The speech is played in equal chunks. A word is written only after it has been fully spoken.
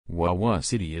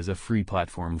Wawacity is a free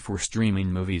platform for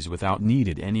streaming movies without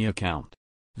needed any account.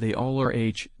 They all are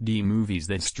HD movies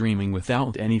that streaming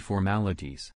without any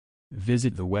formalities.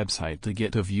 Visit the website to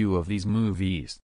get a view of these movies.